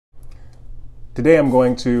Today I'm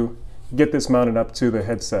going to get this mounted up to the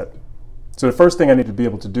headset. So the first thing I need to be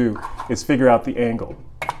able to do is figure out the angle.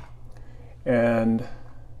 And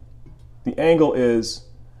the angle is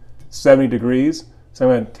 70 degrees. So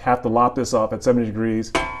I'm going to have to lop this off at 70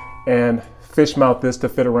 degrees and fish mount this to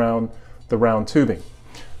fit around the round tubing.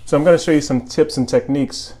 So I'm going to show you some tips and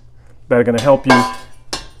techniques that are going to help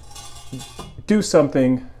you do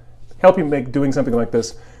something, help you make doing something like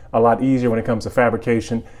this a lot easier when it comes to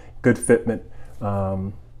fabrication, good fitment,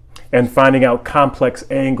 and finding out complex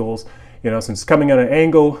angles. You know, since coming at an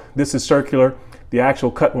angle, this is circular, the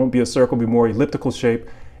actual cut won't be a circle, it'll be more elliptical shape,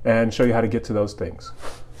 and show you how to get to those things.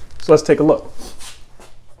 So let's take a look.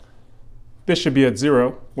 This should be at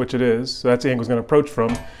 0, which it is, so that's the angle it's going to approach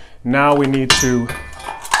from. Now we need to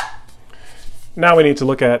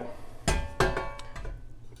look at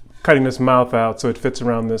cutting this mouth out so it fits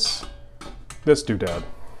around this doodad.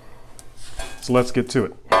 So let's get to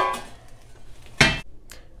it.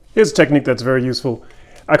 Here's a technique that's very useful.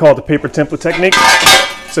 I call it the paper template technique.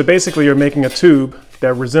 So basically you're making a tube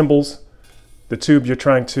that resembles the tube you're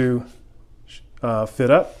trying to fit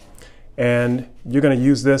up, and you're going to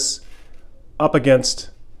use this up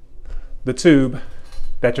against the tube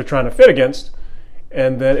that you're trying to fit against,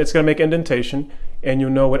 and then it's going to make indentation and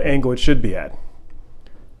you'll know what angle it should be at.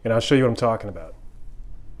 And I'll show you what I'm talking about.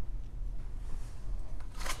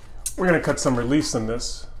 We're going to cut some reliefs in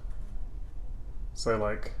this, say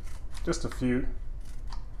like just a few.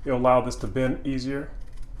 It'll allow this to bend easier.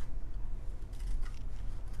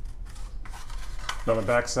 On the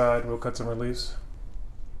back side, we'll cut some reliefs.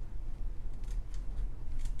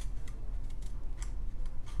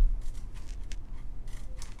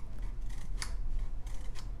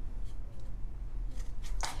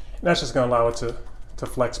 And that's just going to allow it to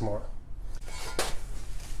flex more.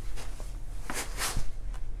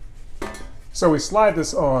 So we slide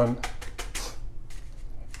this on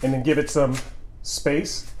and then give it some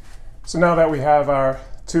space. So now that we have our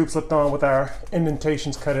tube slipped on with our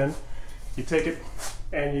indentations cut in, you take it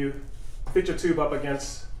and you fit your tube up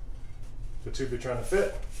against the tube you're trying to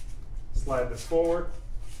fit. Slide this forward.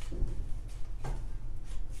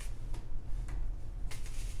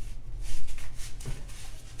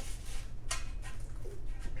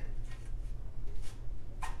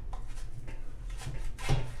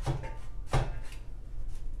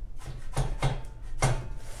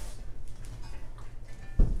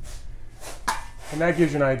 And that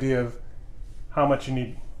gives you an idea of how much you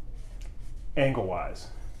need angle-wise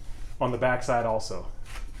on the back side also.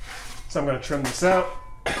 So I'm going to trim this out,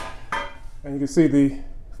 and you can see the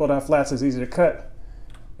fold-out flats is easy to cut,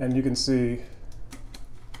 and you can see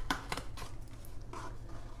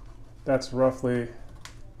that's roughly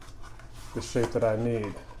the shape that I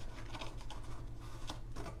need.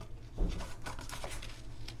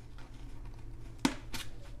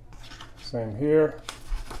 Same here.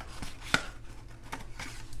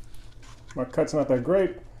 My cut's not that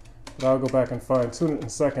great, but I'll go back and fine tune it in a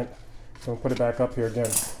second. So I'll put it back up here again.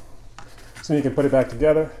 So you can put it back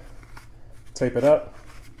together, tape it up,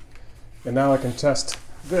 and now I can test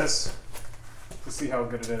this to see how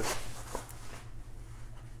good it is.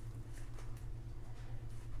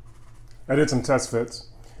 I did some test fits.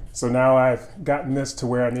 So now I've gotten this to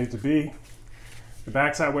where I need it to be, the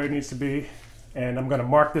backside where it needs to be, and I'm gonna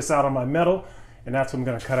mark this out on my metal, and that's what I'm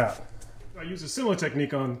gonna cut out. I used a similar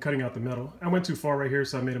technique on cutting out the metal. I went too far right here,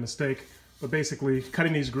 so I made a mistake. But basically,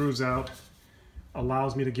 cutting these grooves out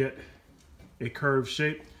allows me to get a curved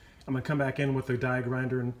shape. I'm gonna come back in with the die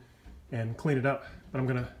grinder and clean it up. But I'm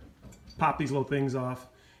gonna pop these little things off,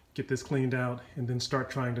 get this cleaned out, and then start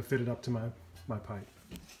trying to fit it up to my pipe.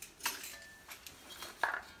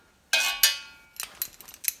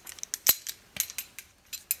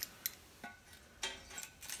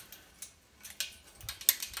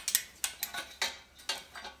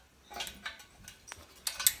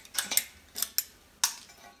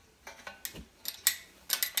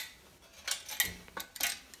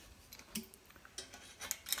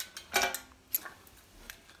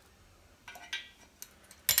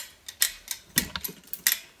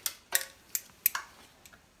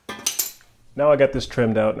 Now I got this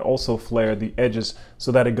trimmed out and also flared the edges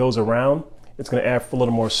so that it goes around. It's going to add a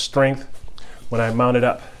little more strength when I mount it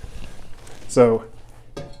up. So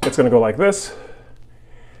it's going to go like this.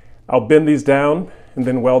 I'll bend these down and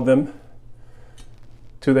then weld them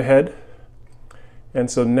to the head.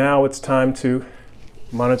 And so now it's time to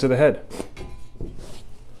mount it to the head.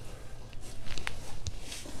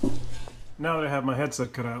 Now that I have my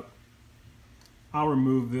headset cut out, I'll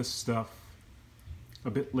remove this stuff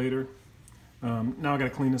a bit later. Now I got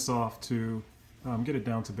to clean this off to get it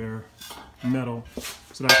down to bare metal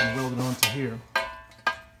so that I can weld it onto here,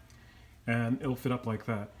 and it'll fit up like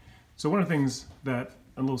that. So one of the things that,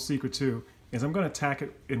 a little secret too, is I'm going to tack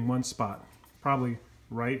it in one spot, probably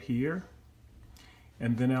right here,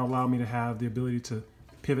 and then it'll allow me to have the ability to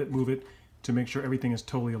pivot, move it, to make sure everything is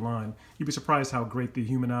totally aligned. You'd be surprised how great the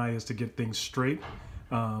human eye is to get things straight.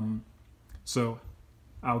 So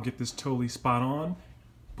I'll get this totally spot on,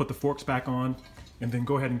 put the forks back on, and then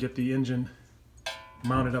go ahead and get the engine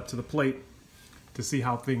mounted up to the plate to see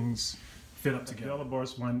how things fit up together. The yellow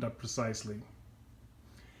bars lined up precisely.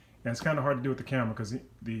 And it's kind of hard to do with the camera because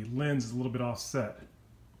the lens is a little bit offset.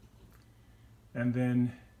 And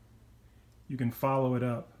then you can follow it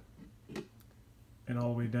up and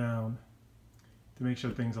all the way down to make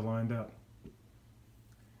sure things are lined up.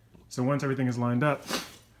 So once everything is lined up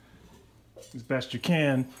as best you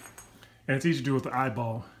can, and it's easy to do with the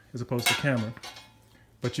eyeball as opposed to camera,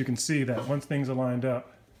 but you can see that once things are lined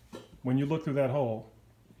up, when you look through that hole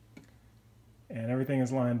and everything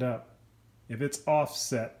is lined up, if it's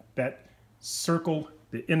offset, that circle,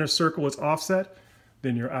 the inner circle is offset,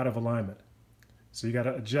 then you're out of alignment. So you got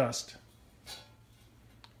to adjust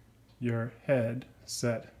your head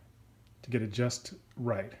set to get it just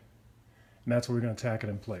right. And that's where we're going to tack it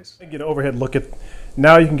in place. Get an overhead look at,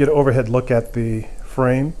 now you can get an overhead look at the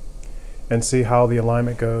frame and see how the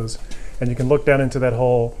alignment goes. And you can look down into that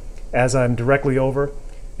hole as I'm directly over,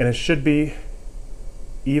 and it should be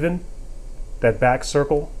even, that back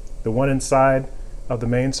circle, the one inside of the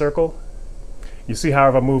main circle. You see how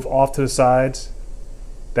if I move off to the sides,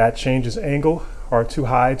 that changes angle, or too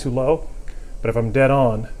high, too low. But if I'm dead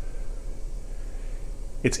on,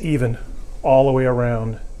 it's even all the way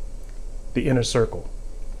around the inner circle.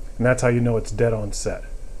 And that's how you know it's dead on set.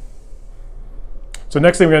 So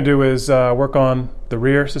next thing we're going to do is work on the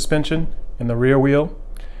rear suspension and the rear wheel.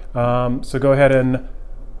 So go ahead and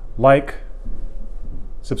like,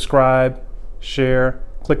 subscribe, share,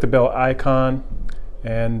 click the bell icon,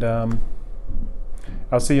 and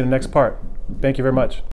I'll see you in the next part. Thank you very much.